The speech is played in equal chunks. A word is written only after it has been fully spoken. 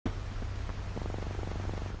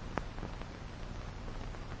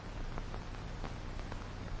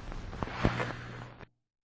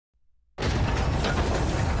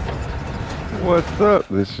What's up?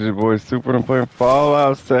 This is your boy Super and I'm playing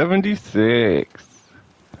Fallout 76.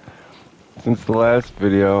 Since the last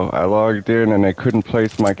video, I logged in and I couldn't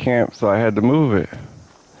place my camp, so I had to move it.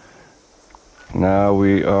 Now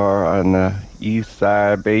we are on the east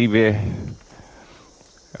side, baby.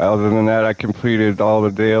 Other than that, I completed all the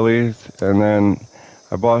dailies, and then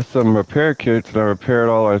I bought some repair kits and I repaired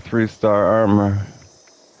all our 3-star armor.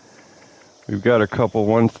 We've got a couple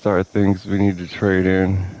 1-star things we need to trade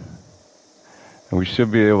in. And we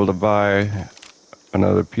should be able to buy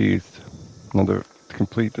another piece, to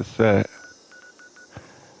complete the set.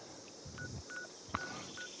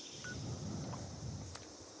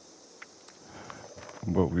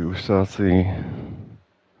 But we shall see.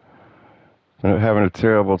 I'm having a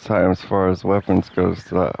terrible time as far as weapons goes.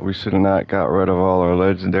 We should have not got rid of all our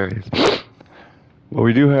legendaries. But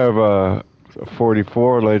we do have a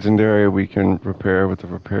 44 legendary we can repair with the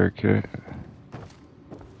repair kit.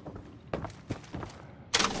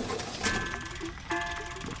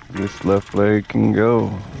 This left leg can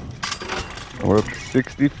go. We're up to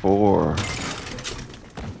 64.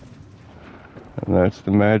 And that's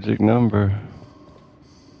the magic number.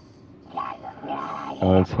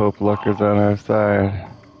 Let's hope luck is on our side.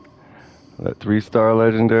 That 3-star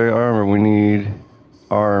legendary armor, we need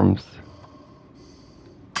arms.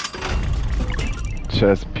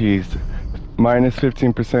 Chest piece. Minus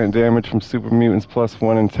 15% damage from super mutants plus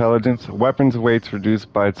 1 intelligence. Weapons weights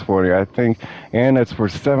reduced by 20, I think. And that's for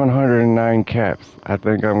 709 caps. I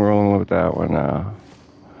think I'm rolling with that one now.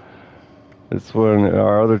 This one,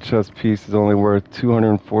 our other chest piece is only worth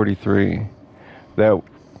 243. That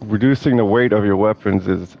reducing the weight of your weapons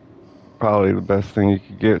is probably the best thing you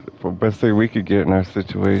could get, best thing we could get in our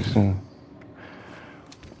situation.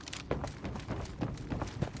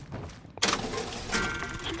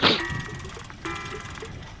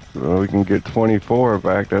 So we can get 24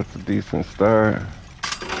 back, that's a decent start.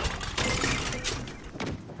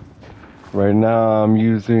 Right now I'm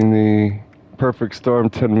using the Perfect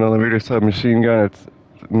Storm 10mm submachine gun. It's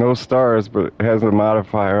no stars, but it has a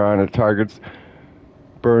modifier on it. Targets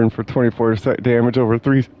burn for 24 damage over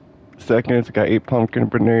 3 seconds. Got 8 pumpkin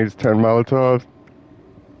grenades, 10 molotovs.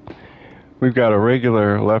 We've got a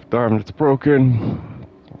regular left arm that's broken,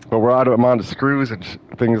 but we're out of amount of screws and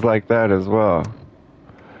things like that as well.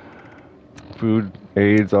 Food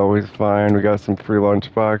aids always fine. We got some free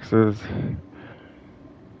lunch boxes.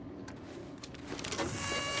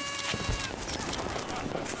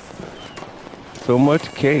 So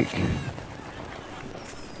much cake.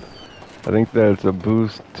 I think that's a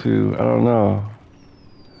boost to, I don't know.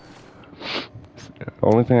 The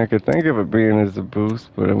only thing I could think of it being is a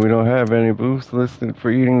boost, but we don't have any boost listed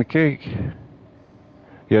for eating the cake.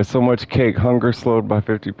 Yeah, so much cake. Hunger slowed by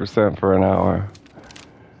 50% for an hour.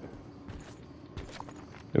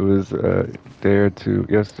 It was a day or two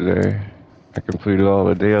yesterday. I completed all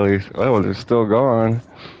the dailies. Oh, they're still gone.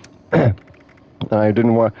 I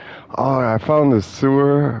didn't want... Oh, I found the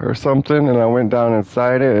sewer or something, and I went down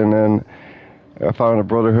inside it, and then I found a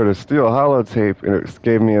Brotherhood of Steel holotape, and it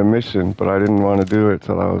gave me a mission, but I didn't want to do it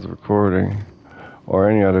till I was recording. Or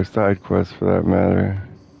any other side quest, for that matter.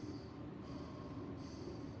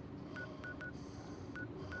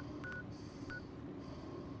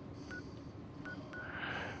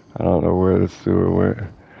 I don't know where the sewer went.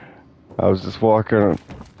 I was just walking,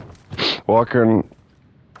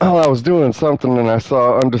 oh, I was doing something and I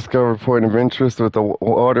saw an undiscovered point of interest with a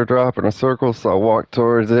water drop in a circle, so I walked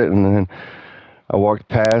towards it and then I walked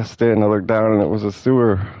past it and I looked down and it was a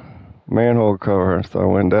sewer manhole cover, so I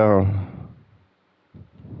went down.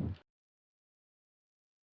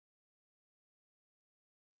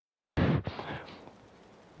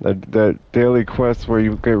 That daily quest where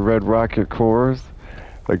you get red rocket cores,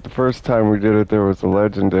 like the first time we did it there was a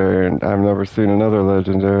legendary and I've never seen another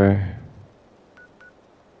legendary.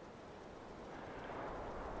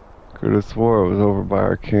 Could have swore it was over by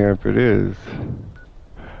our camp. It is.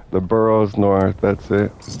 The burrows north, that's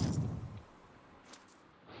it.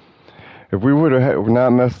 If we would have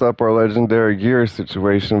not messed up our legendary gear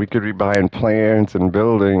situation, we could be buying plants and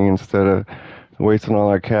building instead of wasting all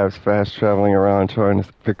our caps fast traveling around trying to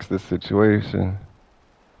fix this situation.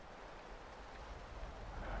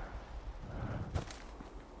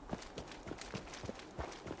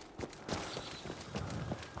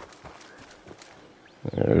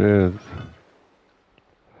 There it is.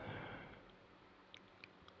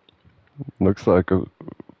 Looks like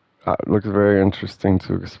looks very interesting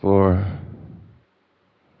to explore.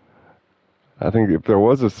 I think if there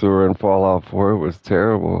was a sewer in Fallout 4, it was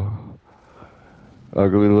terrible.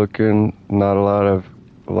 Ugly looking, not a lot of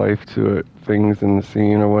life to it, things in the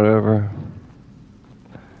scene or whatever.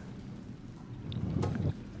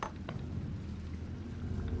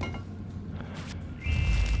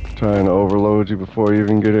 Trying to overload you before you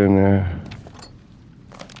even get in there.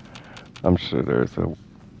 I'm sure there's a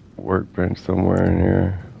workbench somewhere in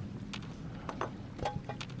here.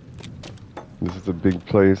 This is a big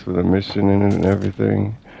place with a mission in it and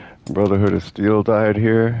everything. Brotherhood of Steel died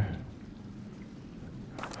here.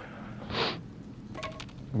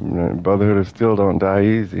 Brotherhood of Steel don't die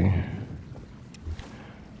easy.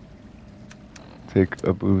 Take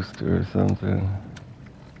a booster or something.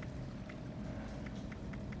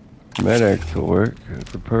 Med-X will work.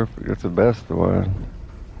 It's it's the best one.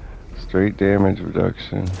 Straight damage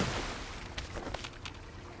reduction.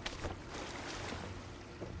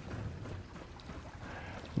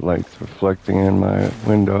 Lights reflecting in my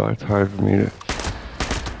window. It's hard for me to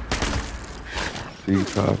see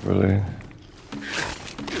properly.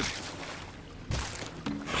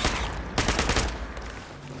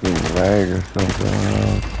 Getting lag or something. I don't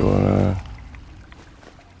know what's going on.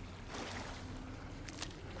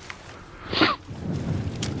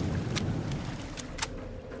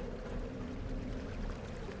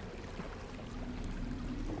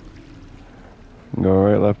 Go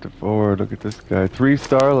right, left, or forward. Look at this guy.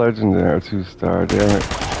 3-star legendary. 2-star. Damn it.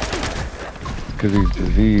 Because he's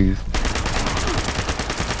diseased.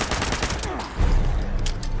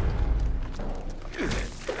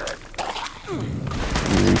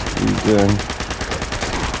 He's in.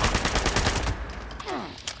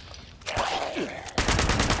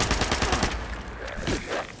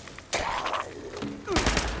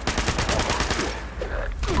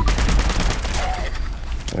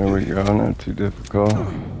 There we go, not too difficult.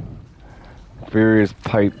 Furious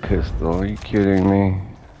pipe pistol, are you kidding me?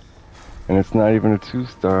 And it's not even a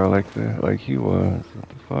 2-star like he was. What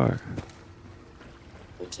the fuck?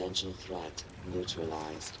 Potential threat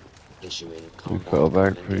neutralized. Issuing We combat fell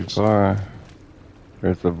back pretty far.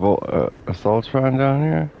 There's a Assaultron down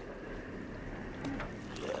here.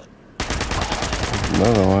 There's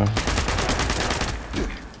another one.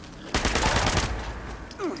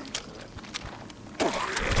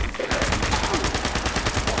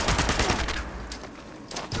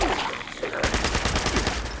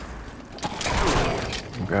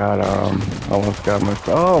 God, almost got my.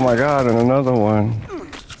 Oh my God, and another one.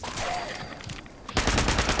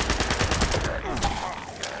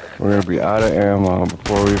 We're gonna be out of ammo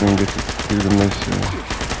before we even get to do the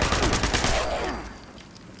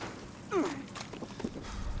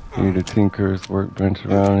mission. Need a tinker's workbench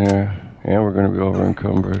around here, and we're gonna be over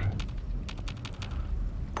encumbered.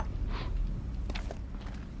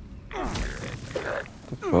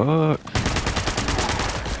 The fuck?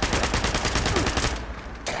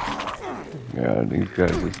 Yeah, these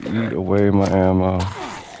guys just eat away my ammo.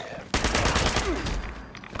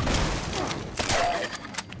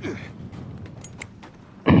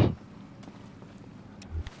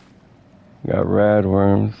 Got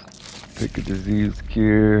radworms, pick a disease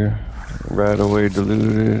cure, right away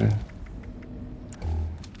diluted,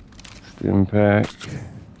 stim pack.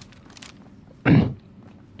 Should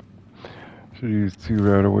use 2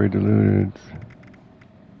 right away diluteds.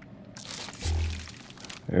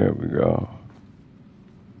 There we go.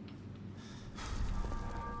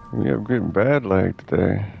 We have getting bad lag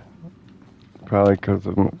today. Probably because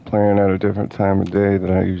I'm playing at a different time of day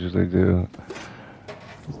than I usually do.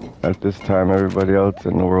 At this time, everybody else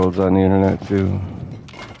in the world's on the internet too.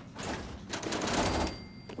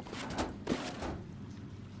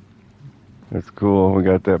 It's cool, we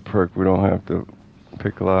got that perk, we don't have to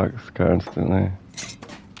pick locks constantly.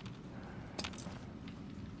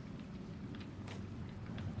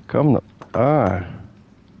 Come the,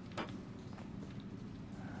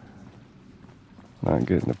 Not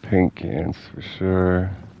getting the paint cans for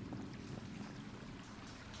sure.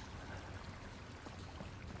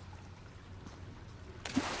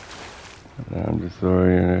 I'm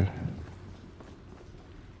disoriented.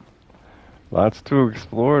 Lots to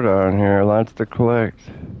explore down here, lots to collect.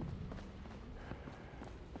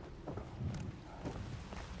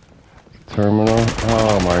 Terminal?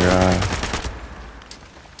 Oh my God.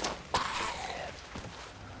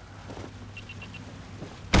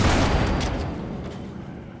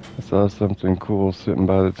 I saw something cool sitting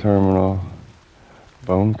by the terminal.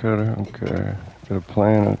 Bone cutter? Okay. Is it a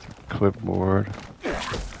plan? It's a clipboard.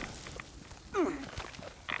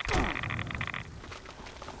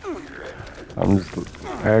 I'm just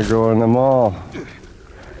aggroing them all.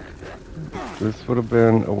 This would have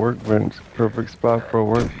been a workbench. Perfect spot for a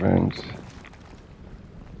workbench.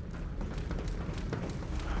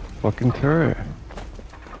 Fucking turret.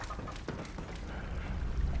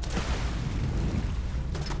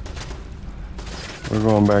 We're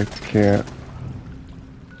going back to camp.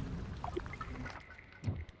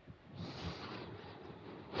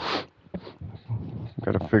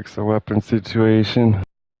 Gotta fix the weapon situation.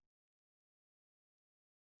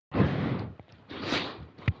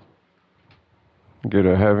 Get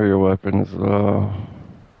a heavier weapon as well.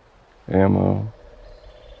 Ammo.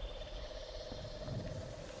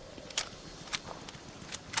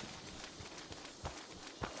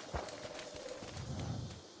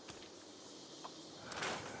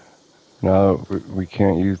 No, we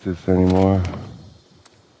can't use this anymore.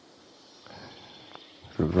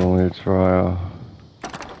 So it was only a trial.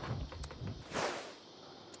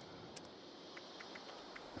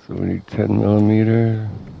 So we need 10 millimeter.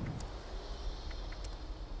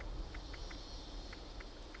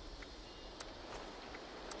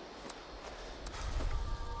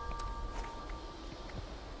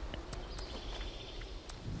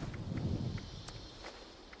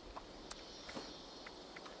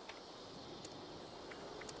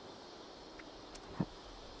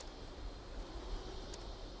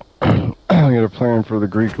 I got a plan for the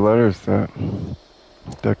Greek letter set.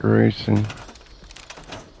 Decoration.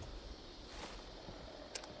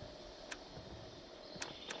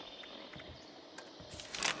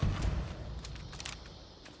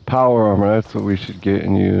 Power armor, that's what we should get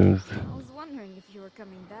and use. I was wondering if you were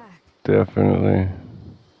coming back. Definitely.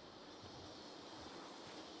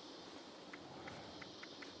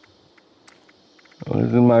 Well,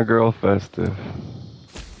 isn't my girl festive?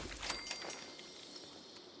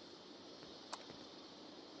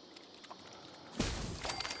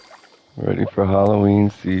 Ready for Halloween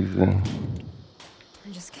season.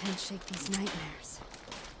 I just can't shake these nightmares.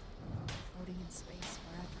 Floating in space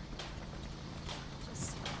forever.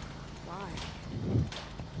 Just why?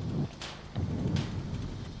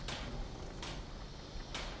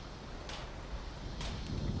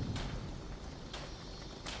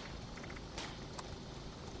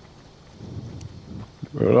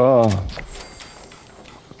 Do it all.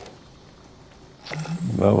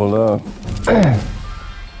 Level up.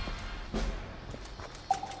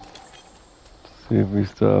 See if we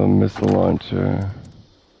still have a missile launcher.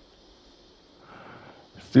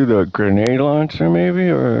 Let's do the grenade launcher maybe,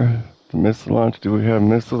 or the missile launcher. Do we have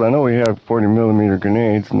missiles? I know we have 40 millimeter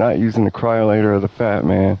grenades. Not using the cryolator or the Fat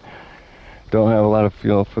Man. Don't have a lot of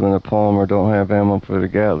fuel for the napalm, or don't have ammo for the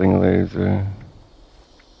Gatling laser.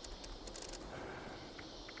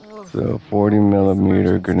 So 40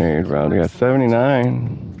 millimeter grenade round. We got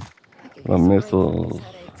 79. Missiles.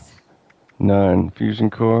 None. Fusion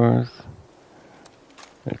cores.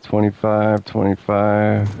 At 25,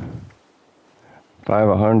 25. 5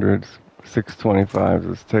 100s. 6 25s.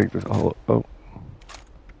 Let's take this whole. Oh.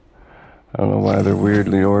 I don't know why they're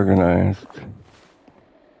weirdly organized.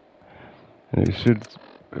 And it should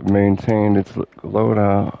maintain its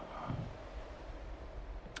loadout.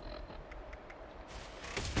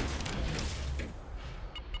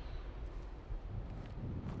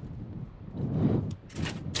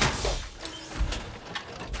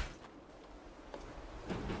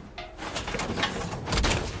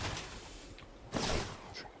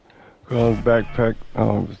 Well, backpack,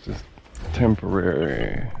 oh, it was just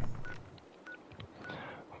temporary.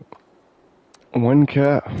 One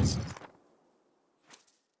cap.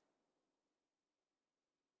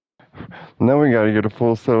 Now we gotta get a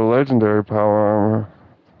full set of legendary power armor.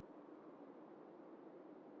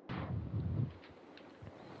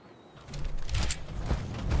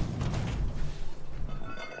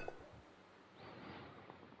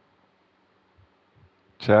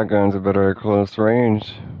 Shotguns are better at close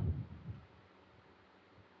range.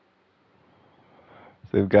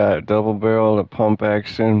 They've got double barrel to pump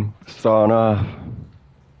action, sawing off.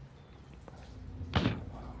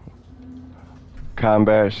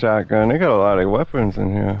 Combat shotgun. They got a lot of weapons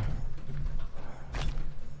in here.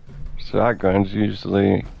 Shotguns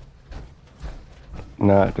usually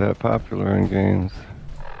not that popular in games.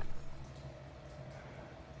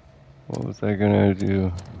 What was I gonna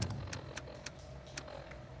do?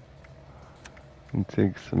 And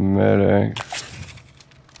take some medics.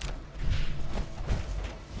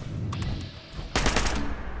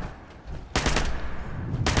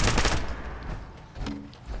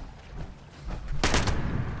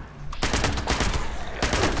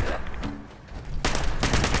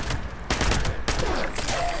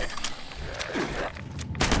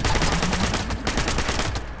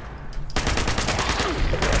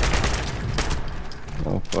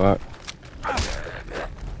 Oh fuck.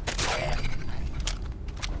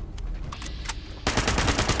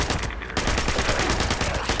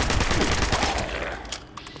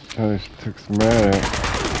 I just took some medic.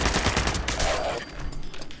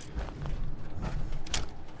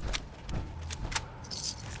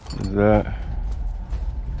 Is that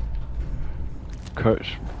cut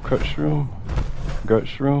shroom? Gut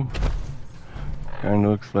shroom. Kinda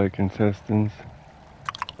looks like intestines.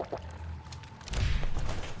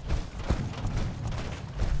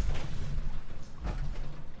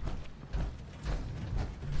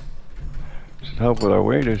 Should help with our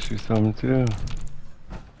weight issue some too.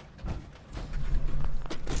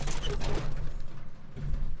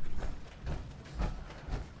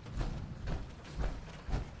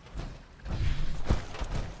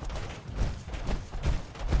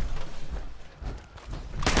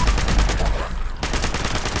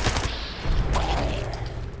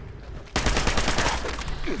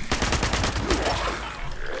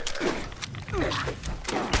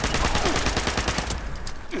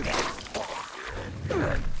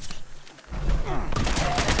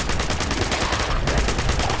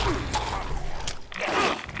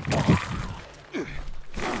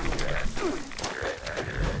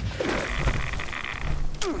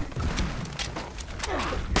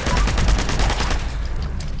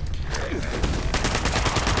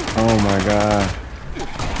 Oh my god.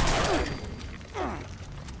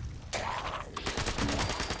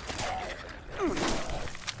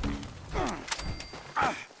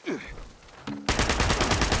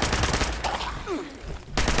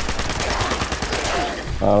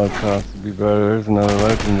 Molotovs would be better. There's another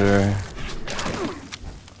legendary.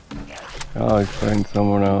 Oh, he's fighting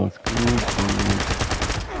someone else. Good.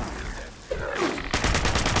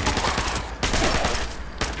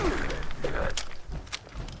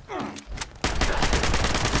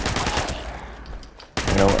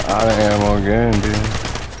 Yeah, we're out of ammo again, dude.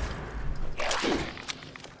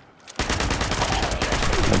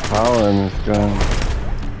 The power in this gun.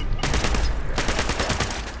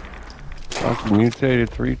 That's mutated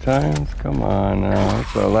 3 times? Come on now.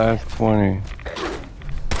 That's our last 20.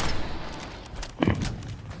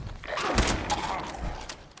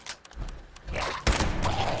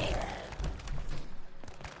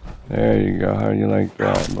 There you go. How do you like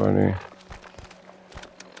that, buddy?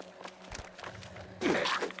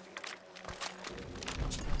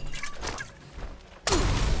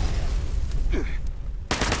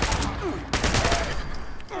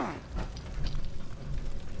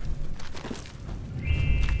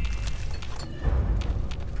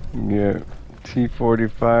 Yeah,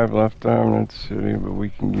 T-45 left arm, that's shitty, but we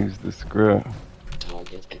can use the script.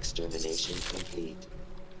 Target extermination complete.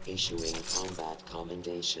 Issuing combat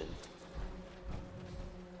commendation.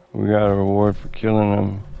 We got a reward for killing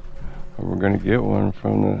them. Or we're gonna get one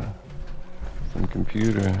from some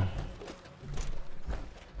computer.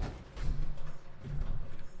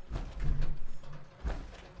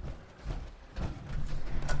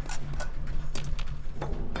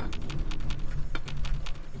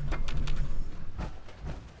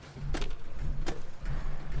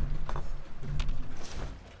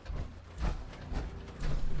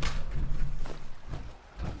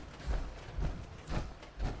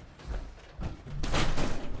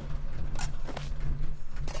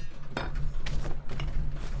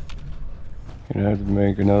 Gonna have to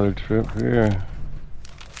make another trip here.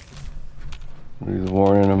 He's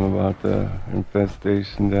warning them about the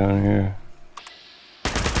infestation down here.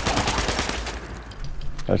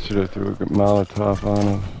 I should have threw a Molotov on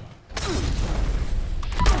him.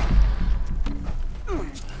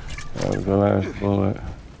 That was the last bullet.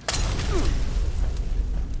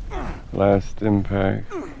 Last impact.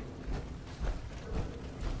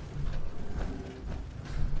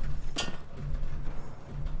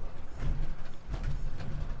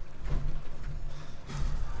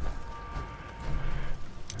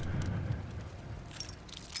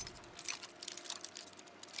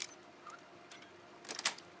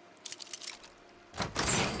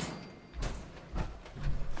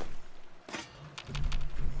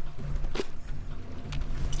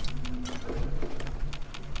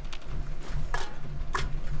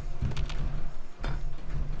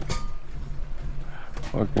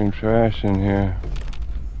 Fucking trash in here.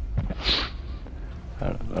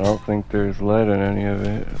 I don't think there's lead in any of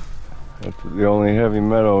it. That's the only heavy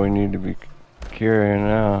metal we need to be carrying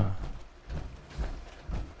now.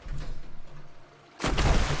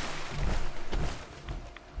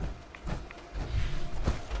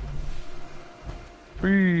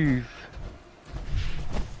 Freeze!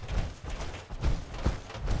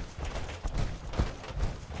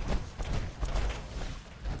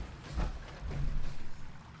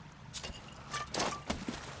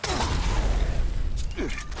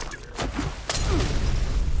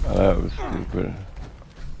 Oh, that was stupid.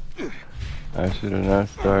 I should have not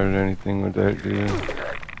started anything with that dude.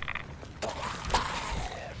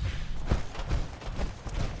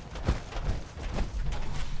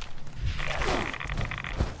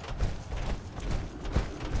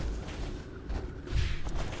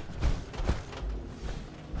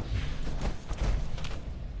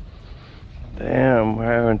 I'm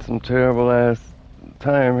having some terrible ass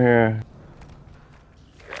time here.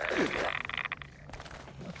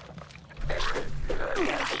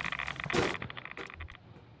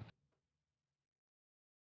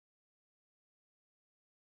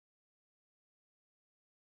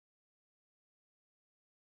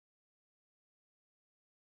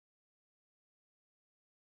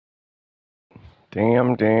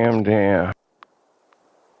 Damn, damn, damn.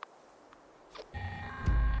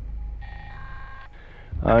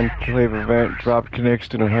 Enclave event dropped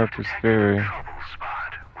connection to Harper's Ferry.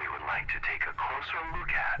 We would like to take a closer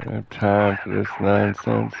look at. I don't have time for this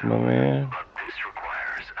nonsense, my man. But this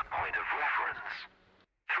requires a point of reference.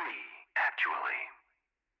 3, actually.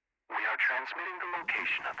 We are transmitting the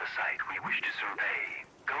location of the site we wish to survey.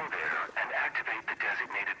 Go there and activate the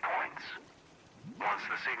designated points. Once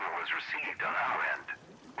the signal is received on our end,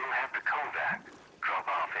 we'll have the Kovac drop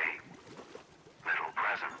off a little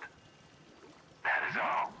present. That is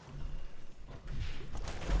all.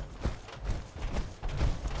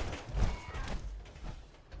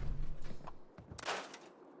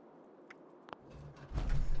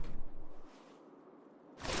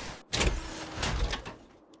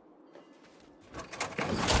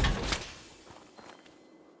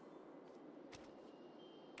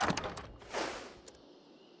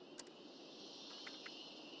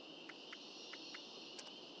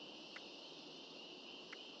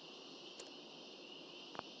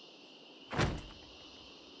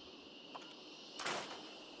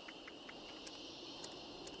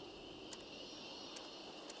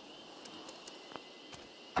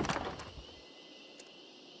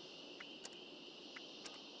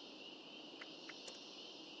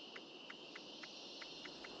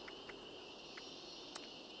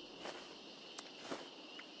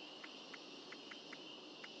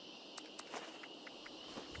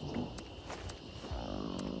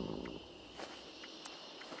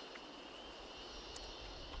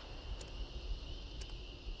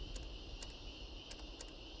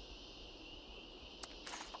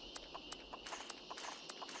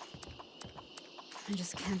 I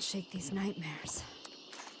just can't shake these nightmares.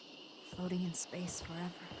 Floating in space forever.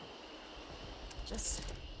 Just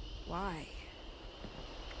why?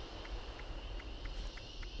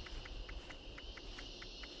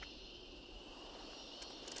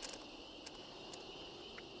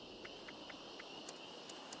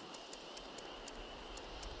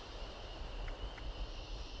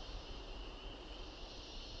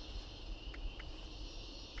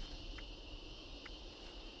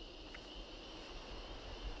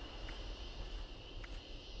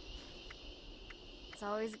 It's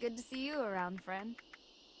always good to see you around, friend.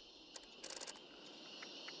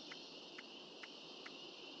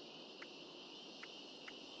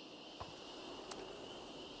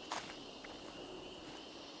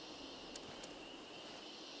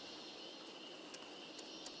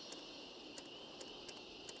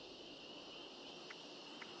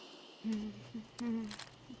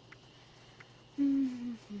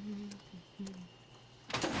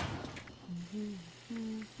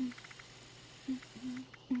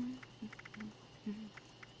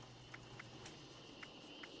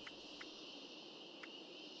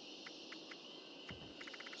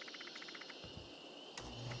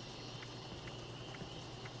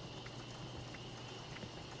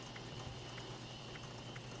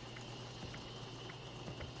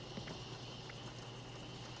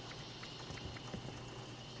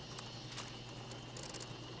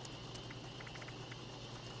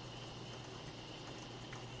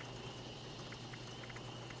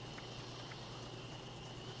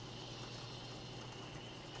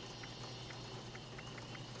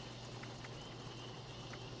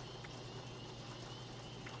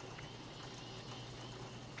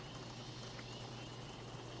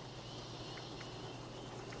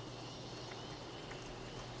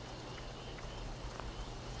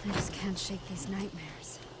 I just can't shake these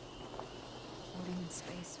nightmares. Floating in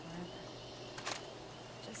space forever.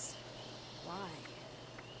 Just why?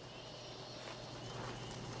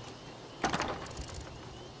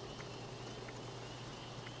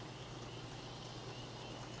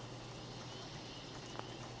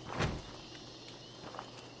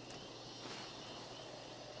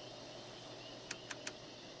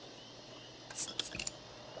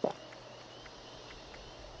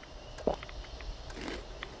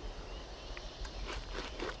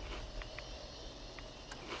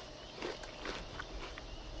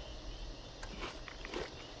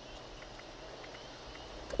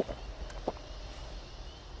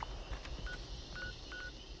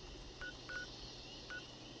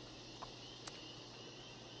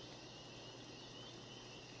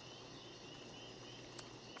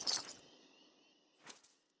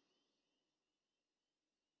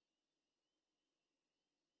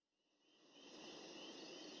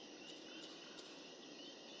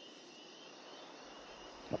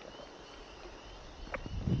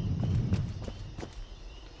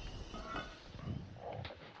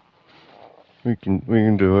 We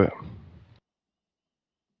can do it.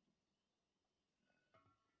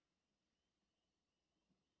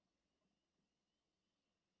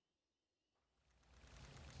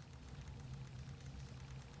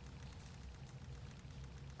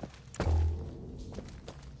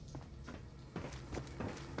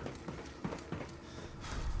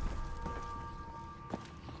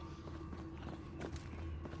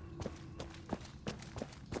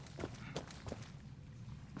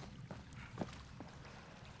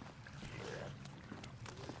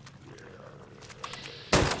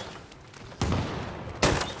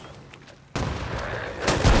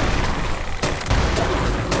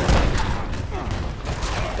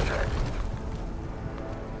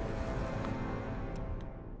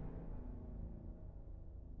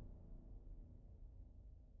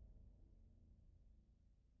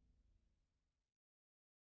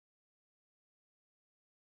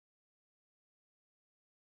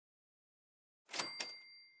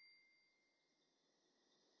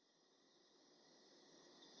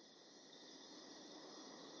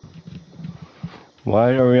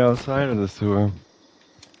 Why are we outside of the sewer?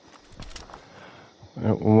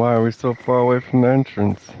 Why are we so far away from the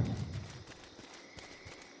entrance?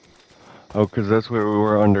 Oh, 'cause that's where we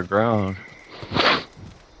were underground.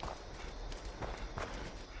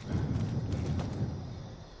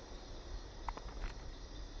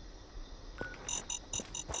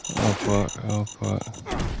 Oh fuck, oh fuck.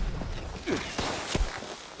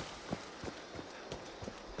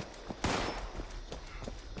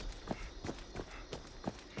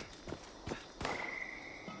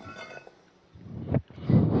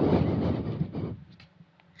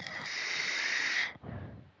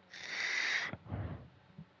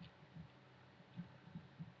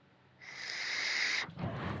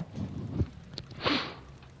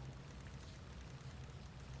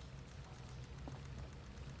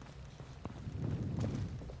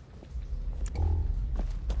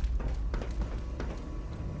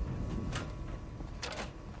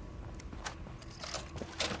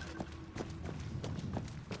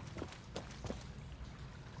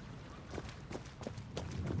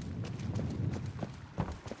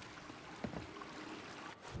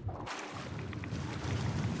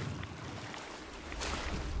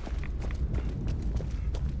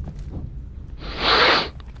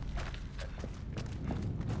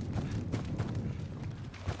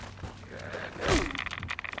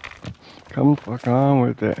 Come fuck on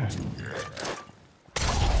with it.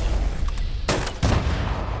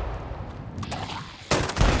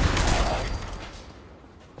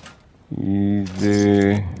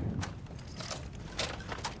 Easy.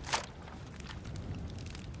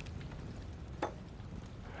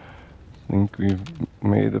 Think we've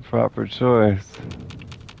made the proper choice.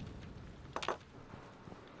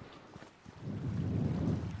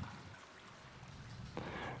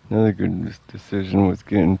 Another good decision was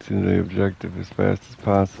getting to the objective as fast as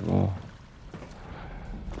possible.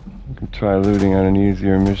 We can try looting on an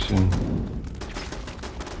easier mission.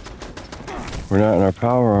 We're not in our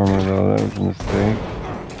power armor though, that was a mistake.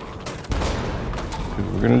 'Cause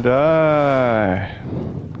we're gonna die.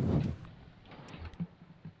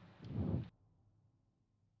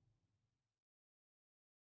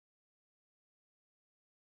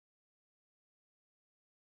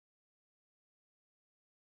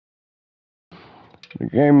 The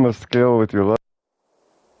game must scale with your level.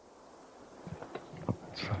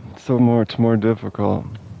 It's so much more difficult.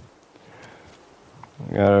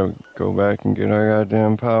 We gotta go back and get our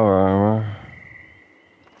goddamn power armor.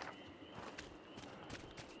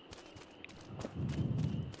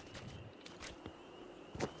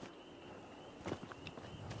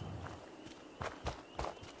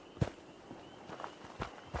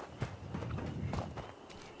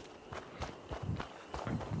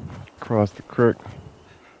 Across the creek.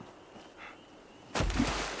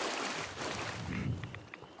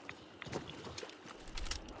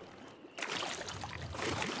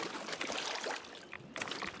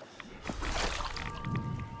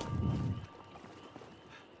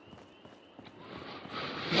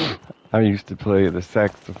 I used to play the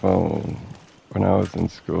saxophone when I was in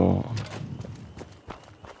school.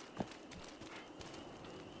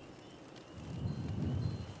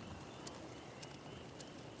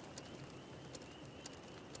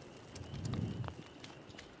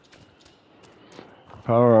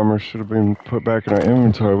 Power armor should have been put back in our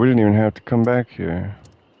inventory. We didn't even have to come back here.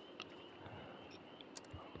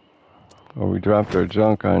 Or we dropped our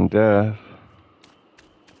junk on death.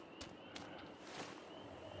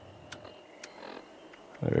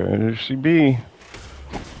 There she be.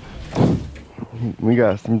 We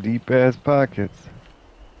got some deep ass pockets.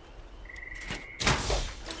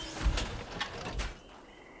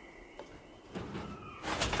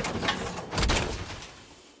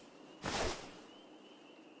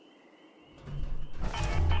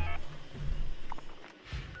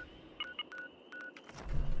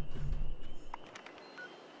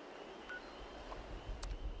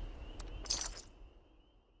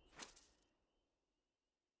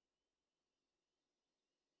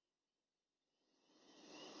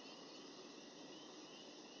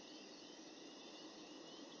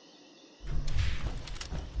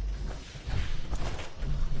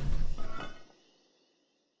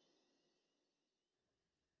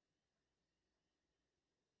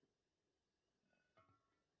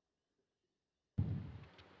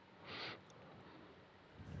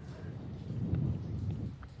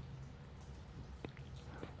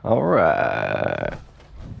 All right.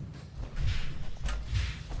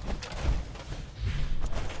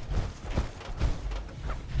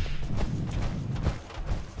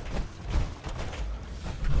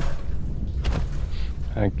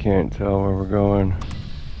 I can't tell where we're going.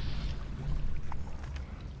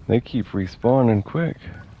 They keep respawning quick.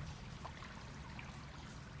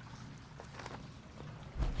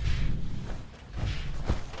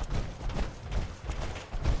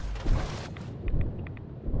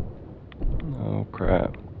 Oh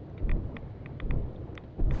crap.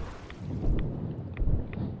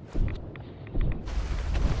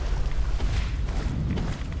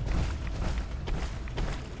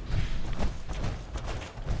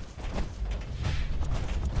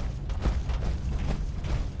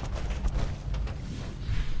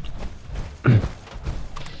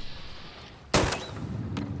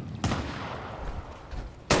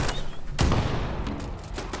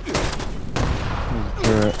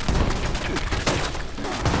 Turret.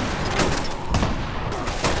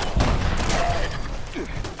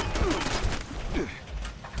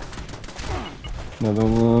 Another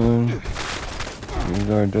one. Here's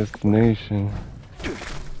our destination.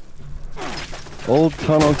 Old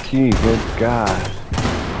tunnel key, good God.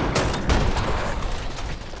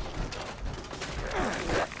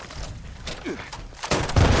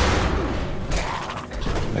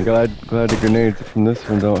 I'm glad the grenades from this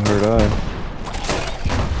one don't hurt us.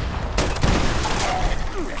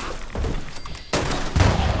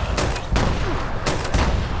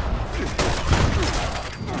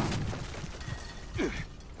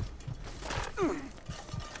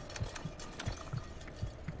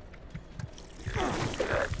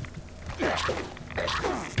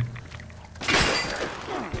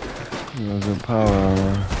 Those are power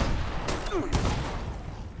armor.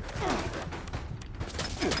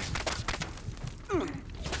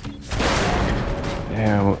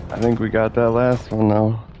 Damn, I think we got that last one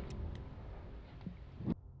now.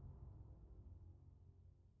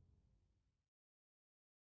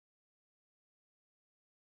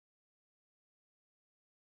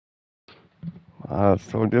 Wow, it's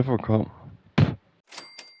so difficult.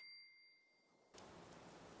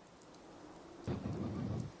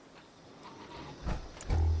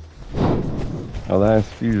 Oh, that's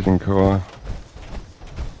fusion core.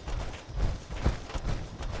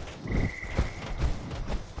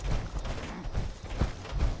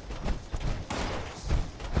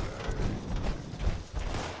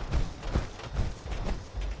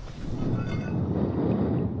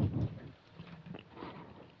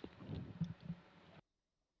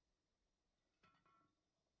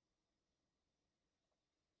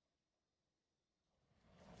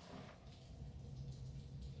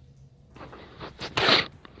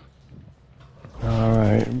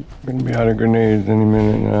 Alright, gonna be out of grenades any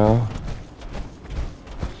minute now.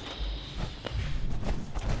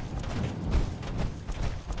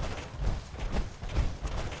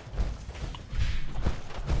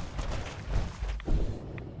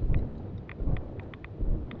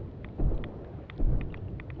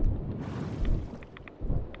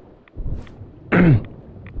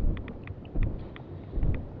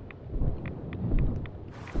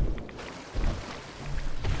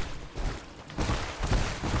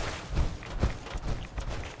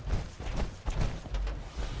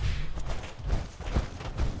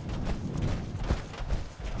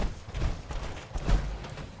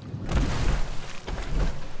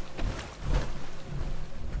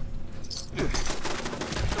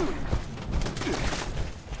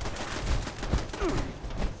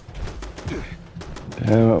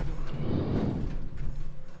 Damn it.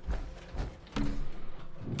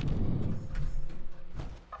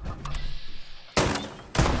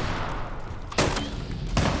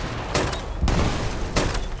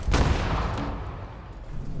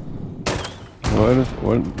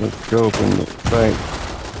 What the scope in the sight?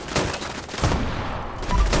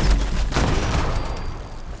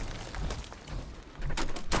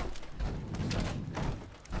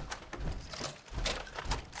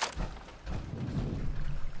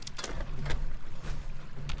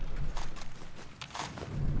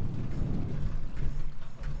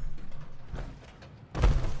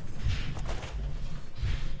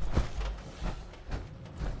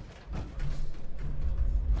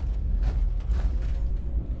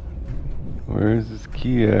 Where's this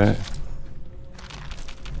key at?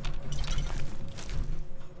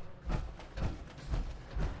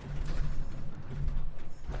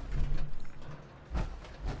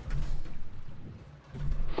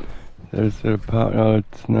 There's a power. No,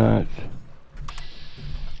 it's not.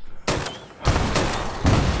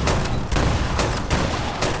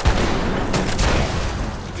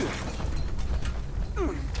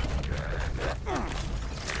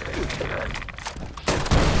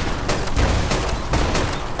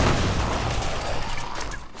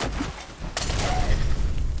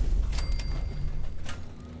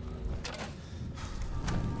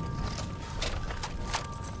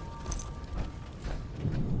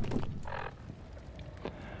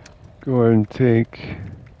 Go ahead and take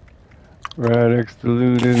Radix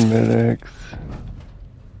diluted, Med-X.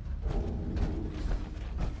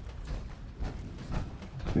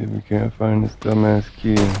 See if we can't find this dumbass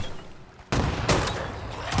key.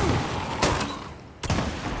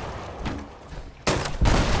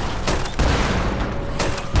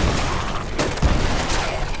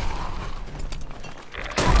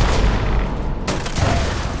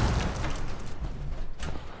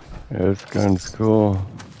 Yeah, this gun's cool.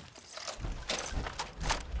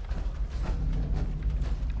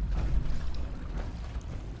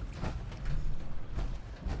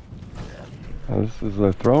 Oh, this is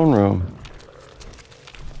the throne room.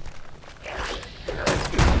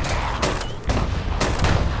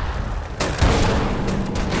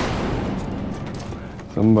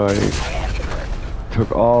 Somebody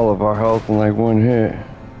took all of our health in like one hit.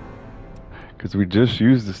 Because we just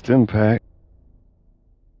used the stim pack.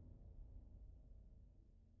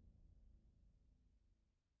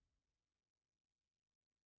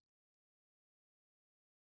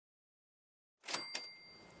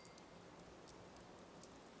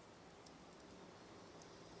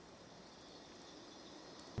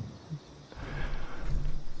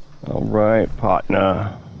 Alright,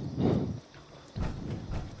 partner.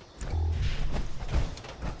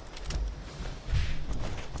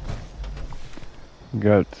 We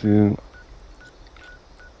got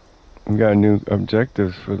new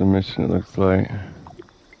objectives for the mission, it looks like.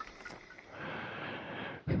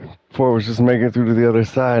 Before was just making it through to the other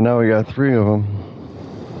side, now we got 3 of them.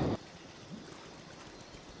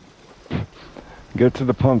 Get to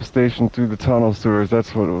the pump station through the tunnel sewers,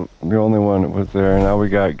 that's what the only one that was there. Now we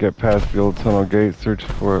got get past the old tunnel gate, search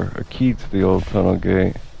for a key to the old tunnel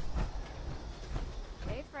gate.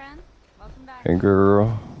 Hey, friend. Welcome back. Hey,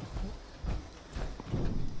 girl.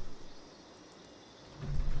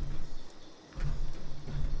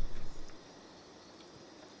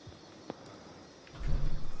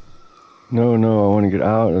 No, I want to get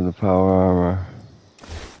out of the power armor.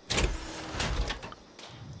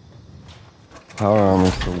 Power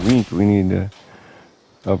armor's so weak, we need to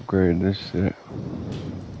upgrade this shit.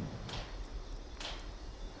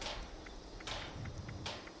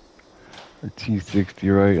 Our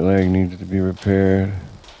T60 right leg needs to be repaired.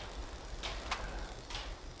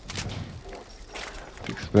 It's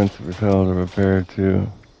expensive as hell to repair too.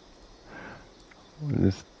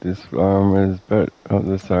 This arm is better. Oh,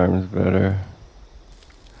 this arm is better.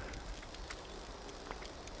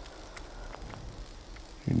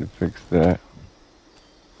 Need to fix that.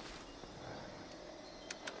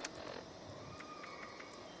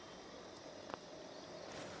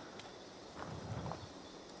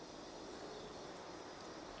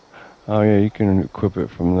 Oh yeah, you can equip it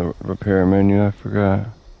from the repair menu, I forgot.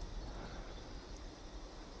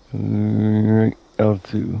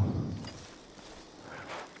 L2.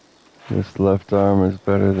 This left arm is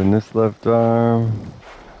better than this left arm.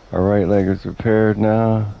 Our right leg is repaired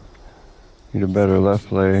now. Need a better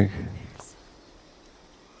left leg.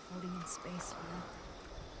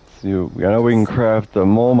 See, I know we can craft the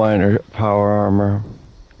mole miner power armor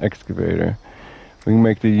excavator. We can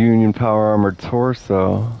make the Union power armor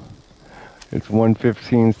torso. It's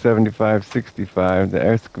 115, 75, 65. The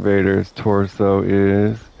excavator's torso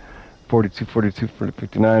is 42, 42,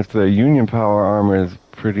 59. So the Union power armor is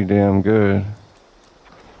pretty damn good.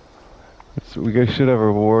 We should have a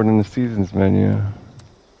reward in the seasons menu.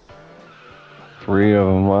 3 of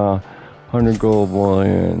them, wow. 100 gold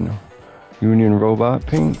bullion. Union robot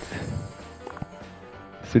pink.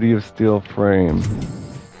 City of Steel frame.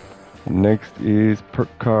 Next is perk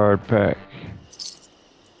card pack.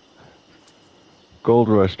 Gold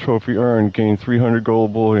Rush trophy earned, gain 300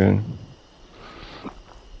 gold bullion.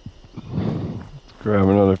 Let's grab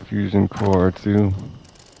another fusion core too.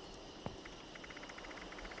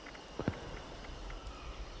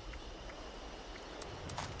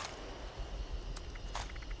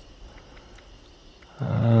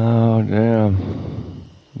 Oh damn.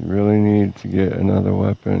 You really need to get another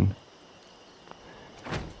weapon.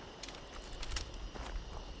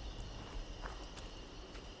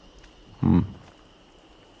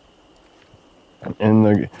 And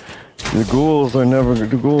the ghouls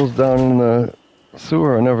down in the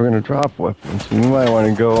sewer are never going to drop weapons. So you might want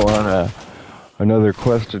to go on another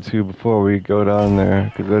quest or 2 before we go down there,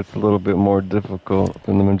 because that's a little bit more difficult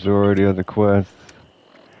than the majority of the quests.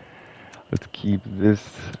 Let's keep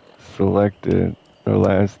this selected, our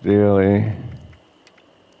last daily.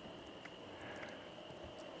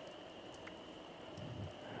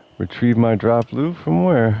 Retrieve my drop loot from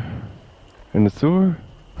where? In the sewer?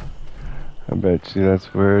 I bet you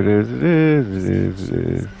that's where it is. It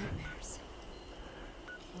is.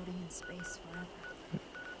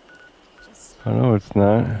 I know it's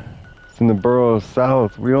not. It's in the Burrows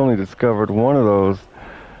South. We only discovered one of those.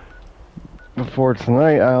 Before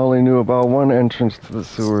tonight, I only knew about one entrance to the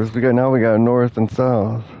sewers. Now we got north and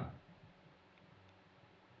south.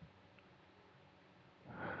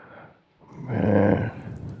 Man.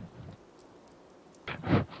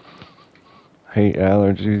 Hate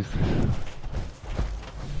allergies.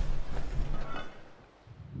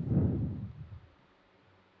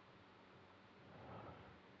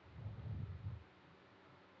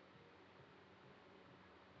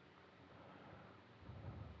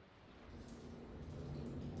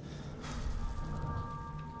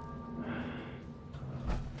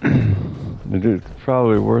 It's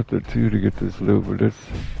probably worth it too to get this loot, but it's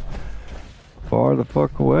far the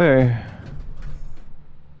fuck away.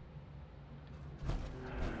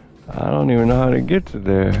 I don't even know how to get to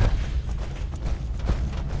there.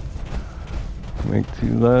 Make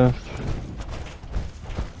 2 left.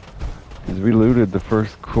 Because we looted the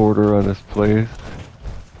first quarter of this place.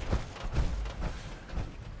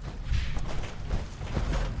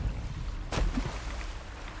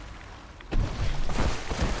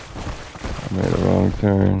 I made a wrong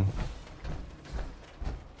turn.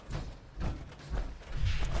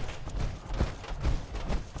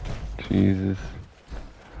 Jesus.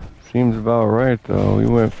 Seems about right though. We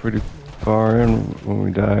went pretty far in when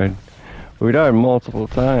we died. We died multiple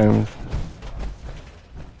times.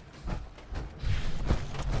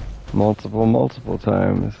 Multiple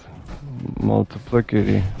times.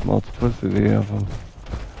 Multiplicity of them.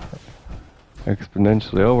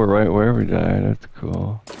 Exponentially. Oh, we're right where we died. That's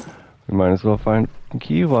cool. We might as well find a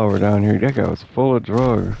key while we're down here. That guy was full of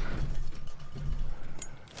drugs.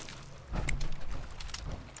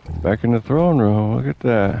 Back in the throne room. Look at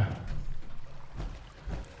that.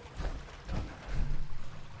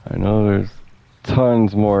 I know there's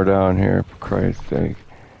tons more down here, for Christ's sake.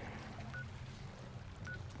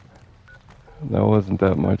 That wasn't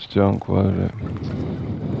that much junk, was it?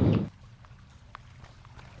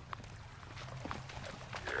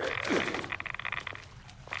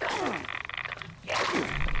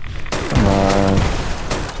 Come on.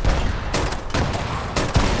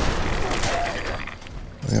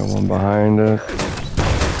 We got one behind us.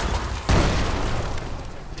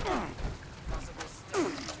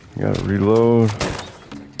 You gotta reload.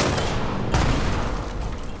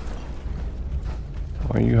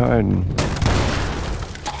 Why are you hiding?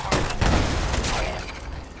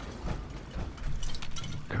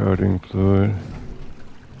 Coating fluid.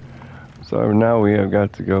 So now we have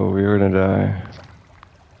got to go. We're gonna die.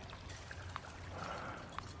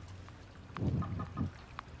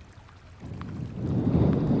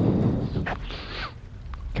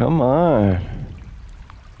 Come on.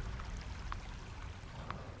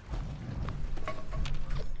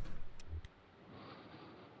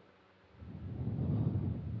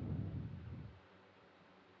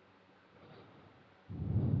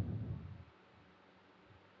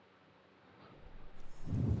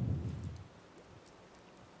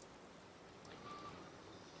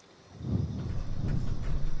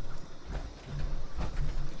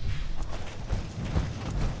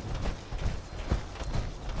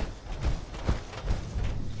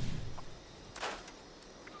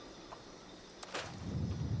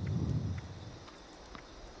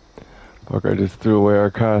 Fuck, I just threw away our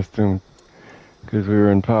costume because we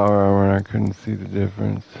were in power armor and I couldn't see the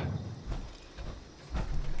difference.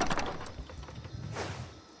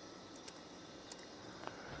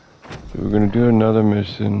 So we're gonna do another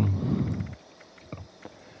mission.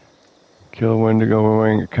 Kill Wendigo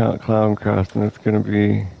wearing a clown costume. It's gonna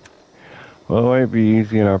be, well, it might be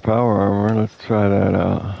easy in our power armor. Let's try that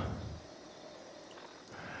out.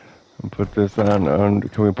 And put this on,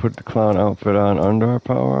 can we put the clown outfit on under our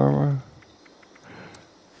power armor?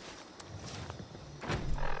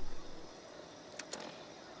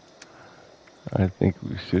 I think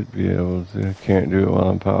we should be able to. Can't do it while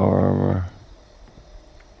in power armor.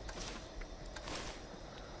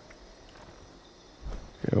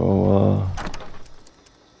 Okay, well,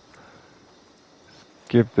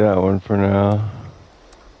 skip that one for now.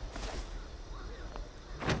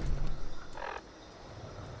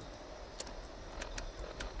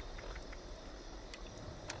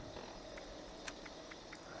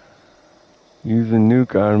 Use a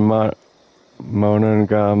nuke on Mona and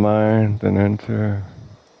Mine, then enter.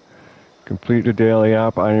 Complete the daily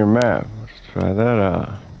op on your map. Let's try that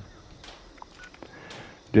out.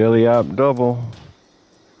 Daily op double.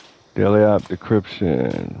 Daily op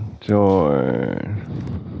decryption. Join.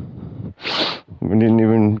 We didn't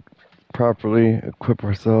even properly equip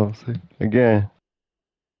ourselves again.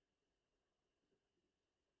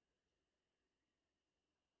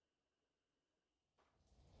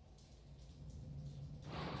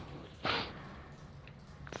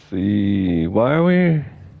 see. Why are we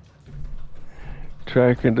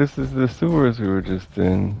tracking? This is the sewers we were just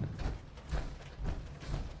in.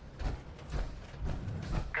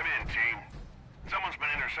 Come in, team. Someone's been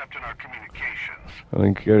intercepting our communications. I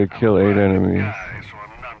think you gotta kill 8 enemies. Guy, so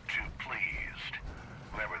I'm none too pleased.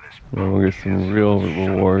 Whoever this And we'll get some real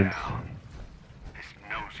rewards. This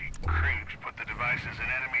nosy creeps put the devices in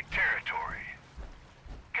enemy territory.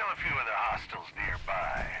 Kill a few of the hostiles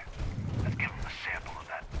nearby. Let's give them a sample of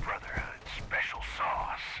that Brotherhood special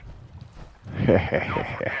sauce. Don't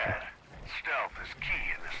forget, stealth is key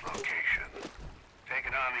in this location.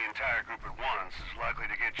 Taking on the entire group at once is likely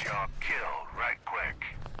to get y'all killed right quick.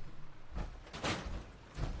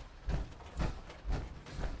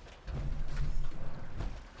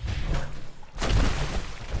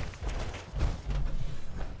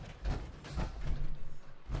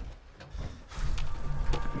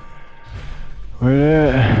 Where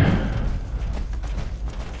at?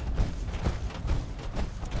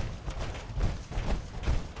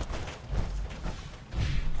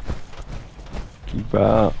 Keep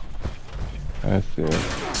out. That's it.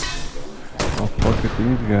 Oh, fuck at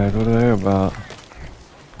these guys. What are they about?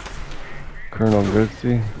 Colonel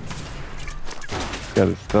Ritzy? Got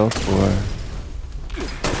a stealth boy.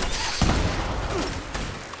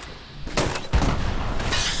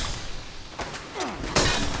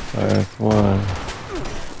 Last one.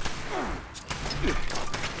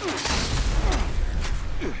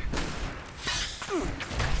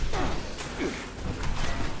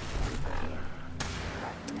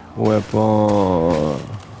 Weapon.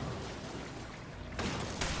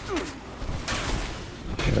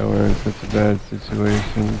 Yeah, we're in such a bad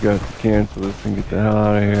situation. We got to cancel this and get the hell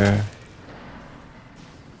out of here.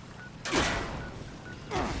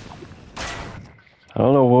 I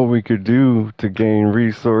don't know what we could do to gain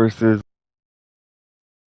resources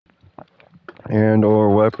and or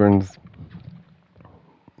weapons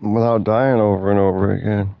without dying over and over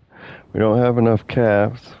again. We don't have enough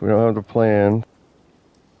caps. We don't have the plan.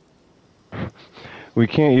 We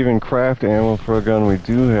can't even craft ammo for a gun we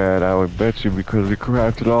do have, I would bet you, because we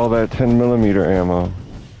crafted all that 10mm ammo.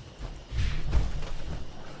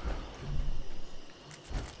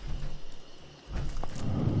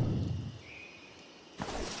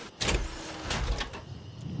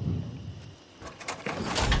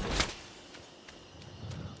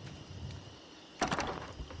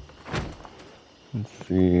 Let's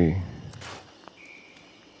see.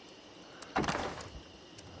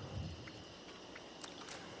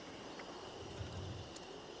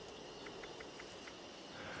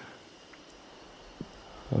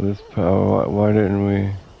 Oh, this power, why didn't we?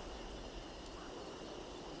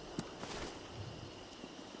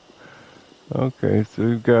 Okay, so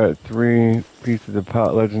we've got 3 pieces of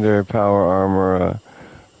legendary power armor, a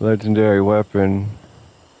legendary weapon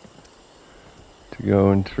to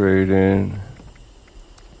go and trade in.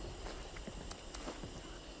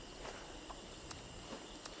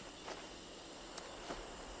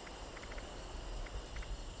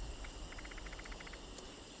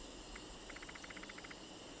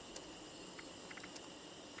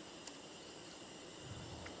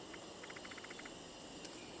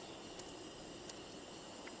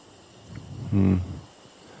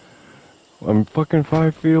 I'm fucking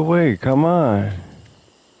 5 feet away, come on.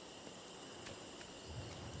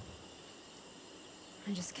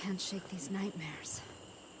 I just can't shake these nightmares.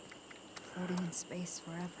 Floating in space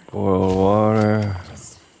forever. Boil water.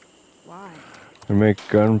 Just why? And make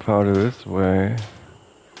gunpowder this way.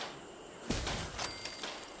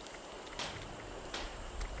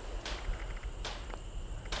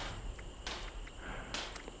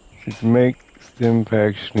 Just make stim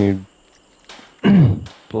packs, you need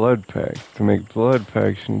blood packs. To make blood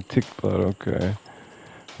packs, you need tick blood, okay.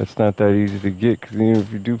 That's not that easy to get, because even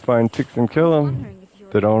if you do find ticks and kill them,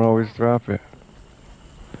 they don't always drop it.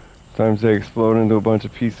 Sometimes they explode into a bunch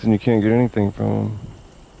of pieces and you can't get anything from them.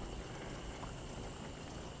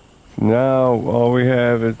 Now, all we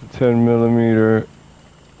have is the 10mm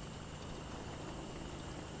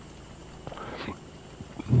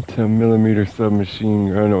 10mm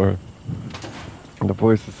submachine gun, or the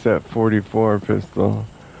voice is set 44 pistol,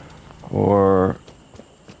 or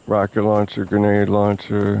rocket launcher, grenade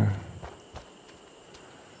launcher.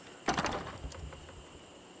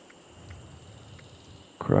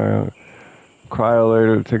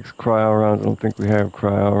 Cryolator takes cryo rounds. I don't think we have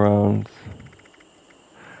cryo rounds.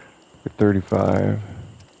 With 35.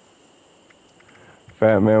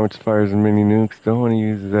 Fat Man, which fires mini nukes. Don't want to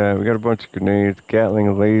use that. We got a bunch of grenades.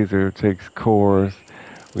 Gatling laser takes cores.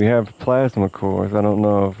 We have plasma cores. I don't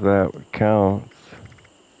know if that counts.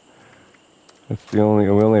 That's the only.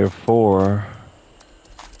 We only have 4.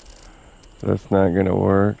 That's not gonna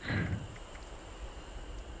work.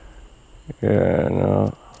 Yeah,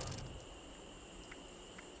 no.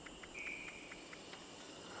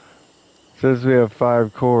 It says we have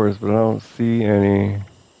 5 cores, but I don't see any.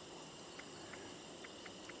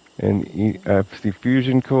 And I see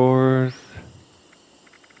fusion cores.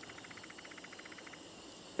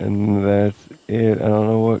 And that's it. I don't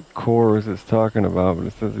know what cores it's talking about, but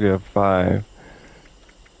it says we have 5.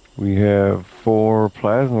 We have 4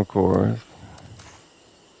 plasma cores.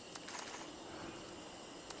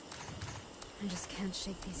 I just can't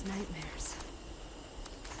shake these nightmares.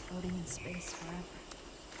 Floating in space forever.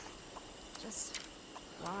 Just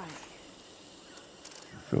why?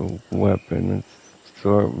 So weapon, it's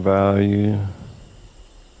sort value.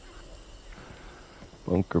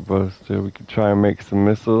 Bunker buster. We could try and make some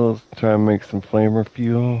missiles, try and make some flamer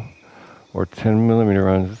fuel, or 10mm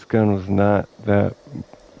rounds. This gun was not that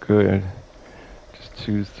good. Just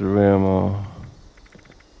choose through ammo.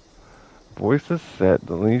 Voice is set,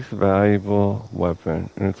 the least valuable weapon,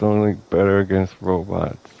 and it's only better against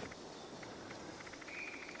robots.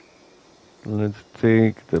 Let's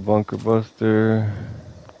take the bunker buster.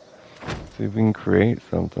 See if we can create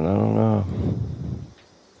something. I don't know.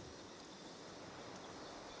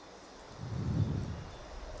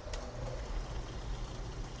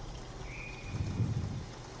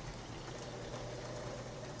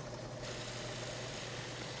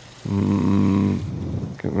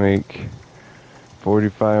 Can make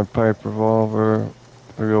 45 pipe revolver,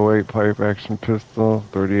 308 pipe action pistol,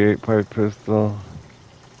 38 pipe pistol.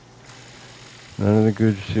 None of the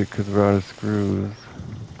good shit because we're out of screws.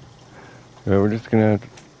 Yeah, we're just gonna have to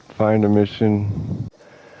find a mission.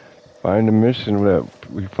 Find a mission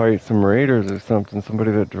that we fight some raiders or something.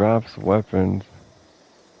 Somebody that drops weapons.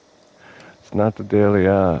 It's not the daily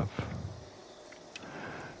op.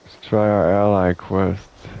 Let's try our ally quest.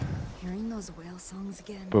 Hearing those whale songs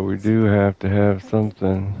again. But we do have to have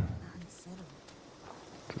something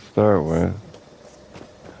to start with.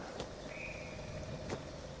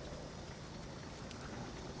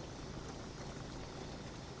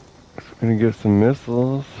 So we're gonna get some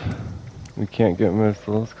missiles. We can't get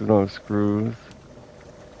missiles because we don't have screws.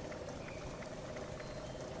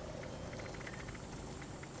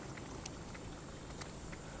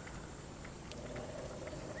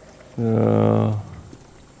 So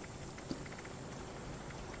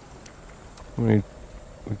we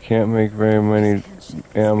can't make very many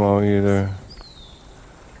ammo either.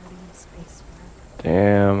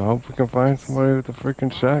 Damn, I hope we can find somebody with a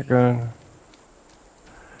freaking shotgun.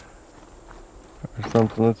 Or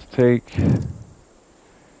something. Let's take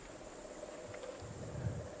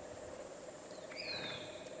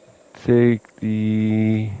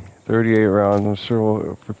the 38 rounds. I'm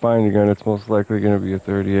sure if we find a gun, it's most likely going to be a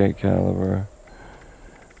 38 caliber.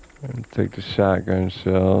 And take the shotgun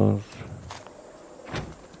shells.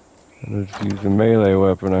 And let's use a melee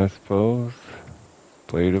weapon, I suppose.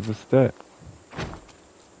 Blade of a step.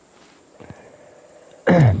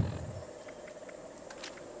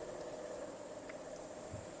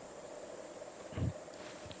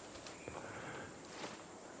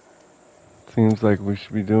 Seems like we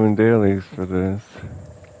should be doing dailies for this.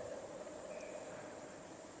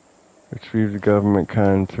 Retrieve the government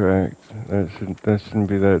contract. That shouldn't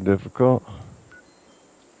be that difficult.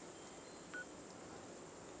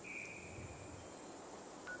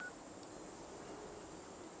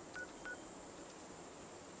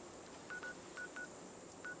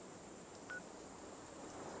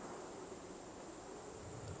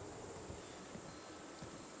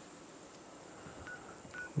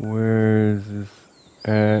 Where is this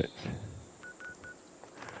at?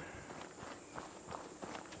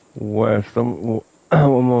 West. I'm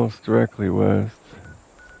almost directly west.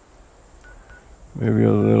 Maybe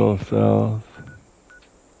a little south.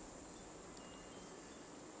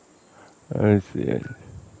 I see it.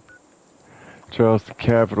 Charleston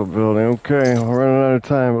Capitol building. Okay, we're running out of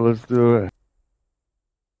time, but let's do it.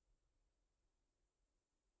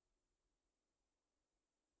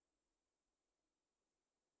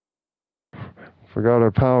 Forgot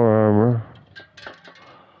our power armor.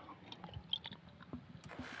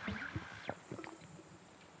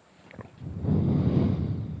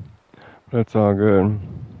 That's all good.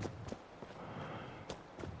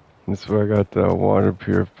 This is where I got the water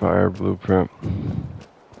purifier blueprint.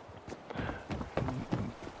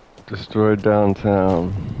 Destroyed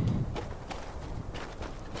downtown.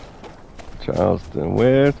 Charleston,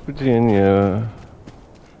 West Virginia.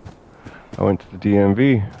 I went to the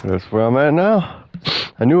DMV. That's where I'm at now.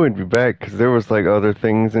 I knew I'd be back because there was like other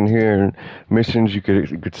things in here and missions you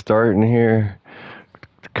could start in here.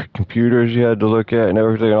 computers you had to look at and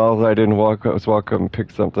everything. All I did was walk up and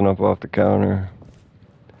pick something up off the counter.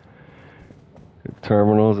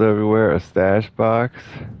 Terminals everywhere, a stash box.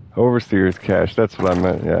 Overseer's cache, that's what I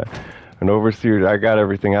meant, yeah. An overseer, I got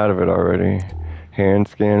everything out of it already. Hand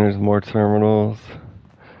scanners, more terminals.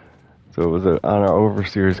 So it was on our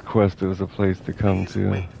overseer's quest, it was a place to come Please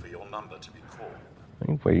to. wait for your number to be called.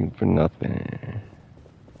 I ain't waiting for nothing.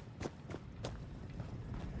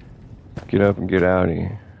 Get up and get out of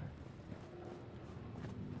here.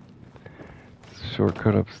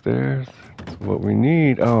 Shortcut upstairs. That's what we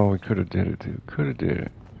need. Oh, we could have did it too. Could have did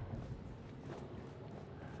it.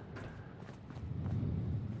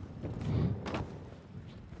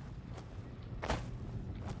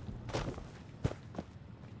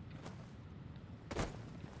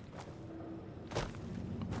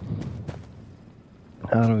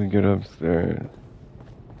 How do we get upstairs?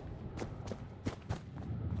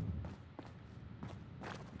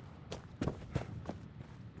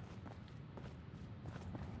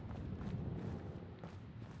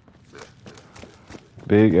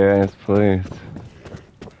 Big ass place.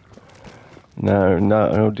 No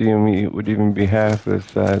DME would even be half this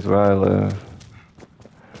size where I live.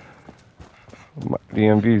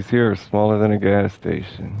 DMVs here are smaller than a gas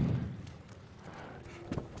station.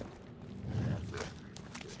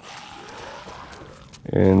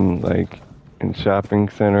 In shopping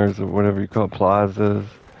centers or whatever you call plazas,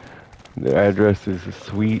 the address is a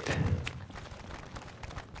suite.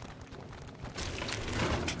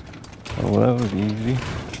 Oh, well, that was easy.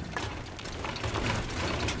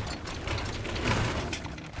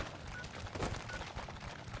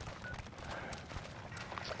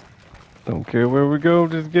 Don't care where we go,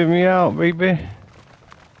 just get me out, baby.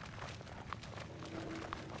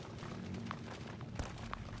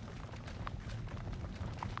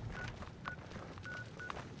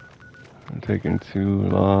 I'm taking too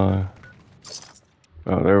long.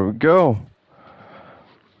 Oh, there we go.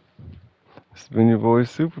 It's been your boy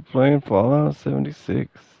Super playing Fallout 76.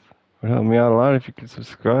 Would help me out a lot if you could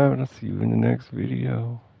subscribe, and I'll see you in the next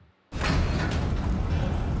video.